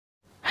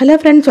Hello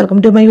friends,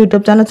 welcome to my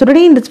YouTube channel. So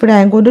today in this video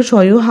I am going to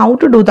show you how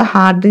to do the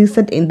hard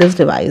reset in this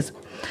device.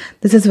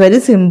 This is very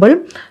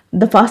simple.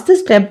 The first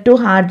step to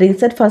hard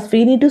reset, first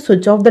we need to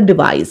switch off the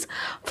device.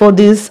 For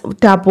this,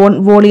 tap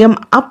on volume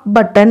up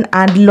button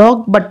and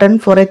lock button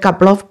for a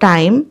couple of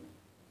times.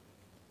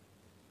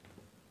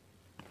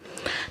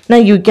 Now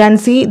you can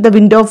see the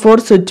window for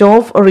switch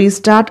off,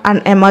 restart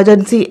and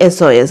emergency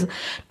SOS.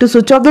 To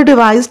switch off the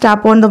device,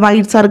 tap on the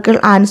white circle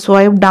and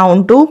swipe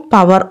down to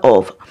power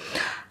off.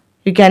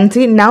 You can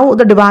see now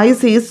the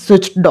device is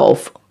switched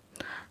off.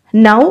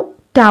 Now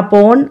tap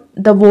on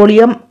the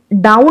volume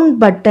down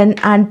button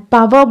and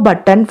power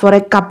button for a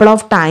couple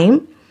of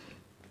times.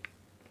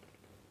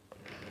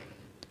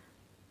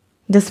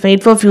 Just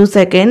wait for a few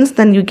seconds.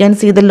 Then you can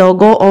see the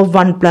logo of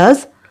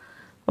OnePlus.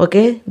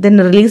 Okay. Then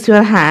release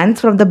your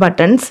hands from the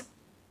buttons.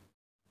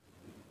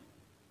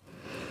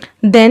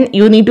 Then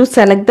you need to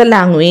select the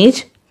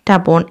language.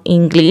 Tap on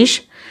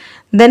English.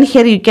 Then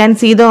here you can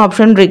see the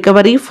option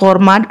recovery,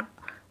 format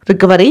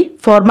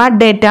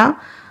data,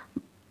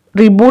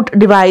 reboot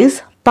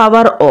device,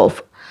 power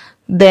off.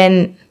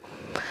 Then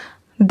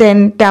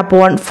tap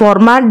on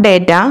format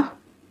data.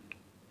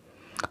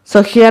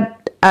 So here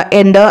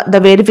enter the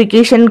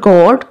verification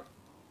code.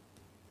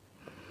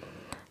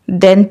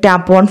 Then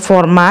tap on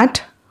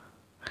format.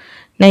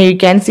 Now you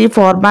can see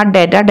format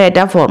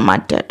data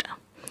formatted.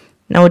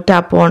 Now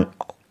tap on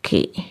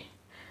OK.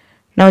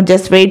 Now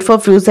just wait for a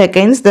few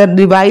seconds. The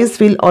device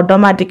will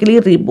automatically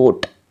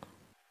reboot.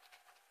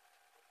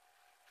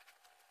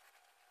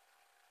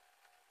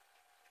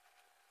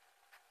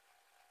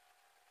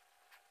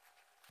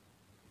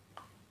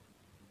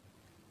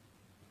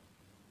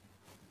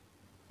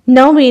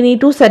 Now we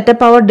need to set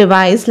up our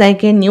device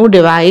like a new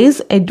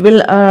device. It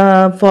will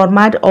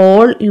format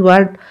all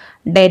your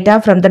data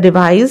from the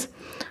device.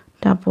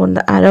 Tap on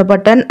the arrow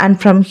button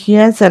and from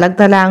here select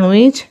the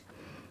language.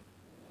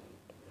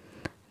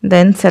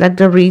 Then select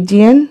the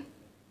region.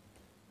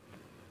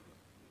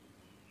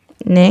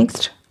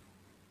 Next.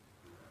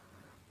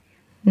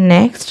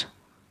 Next.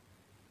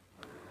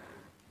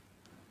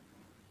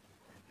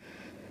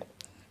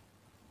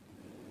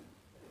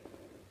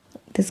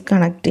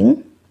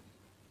 Disconnecting.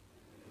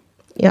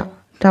 Yeah,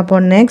 tap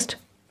on next.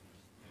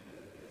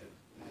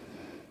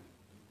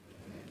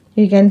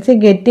 You can see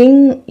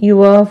getting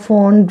your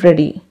phone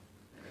ready.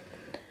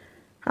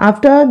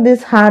 After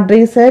this hard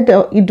reset,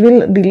 it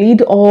will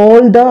delete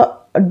all the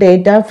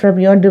data from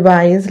your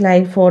device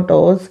like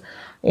photos,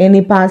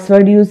 any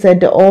password you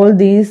set, all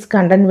these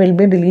content will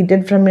be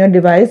deleted from your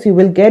device. You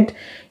will get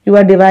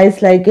your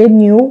device like a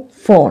new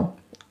phone.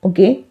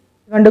 Okay.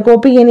 If you want to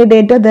copy any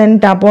data,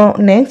 then tap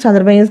on next,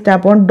 otherwise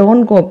tap on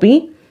don't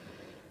copy.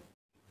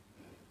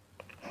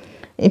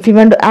 If you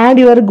want to add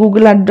your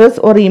Google address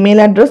or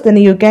email address, then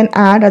you can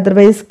add,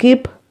 otherwise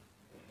skip.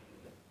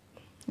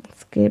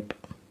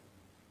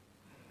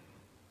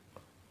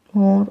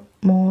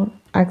 More,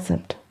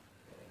 accept.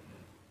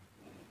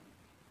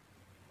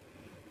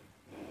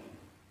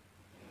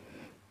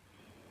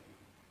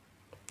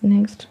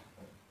 Next.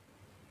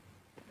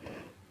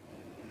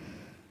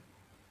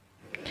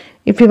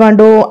 If you want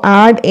to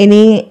add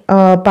any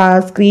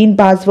screen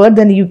password,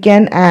 then you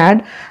can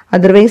add,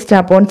 otherwise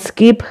tap on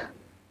skip.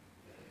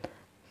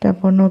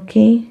 Tap on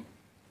OK.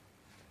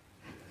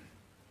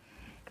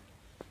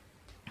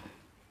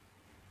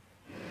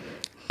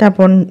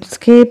 Tap on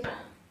skip.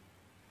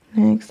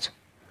 Next.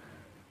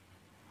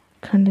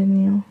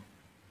 Continue.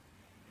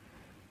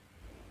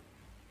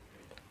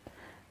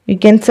 You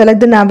can select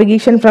the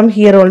navigation from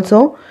here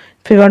also.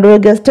 If you want to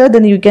gesture,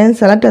 then you can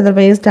select,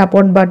 otherwise tap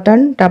on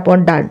button, tap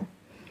on done.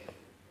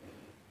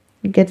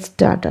 Get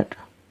started.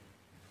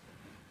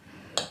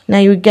 Now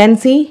you can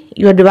see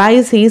your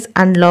device is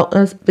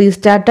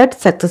restarted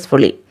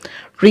successfully,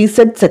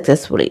 reset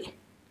successfully.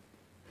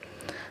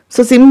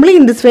 So simply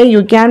in this way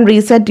you can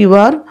reset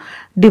your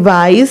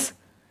device.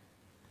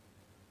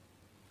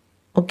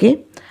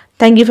 Okay.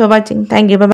 Thank you for watching. Thank you. Bye-bye.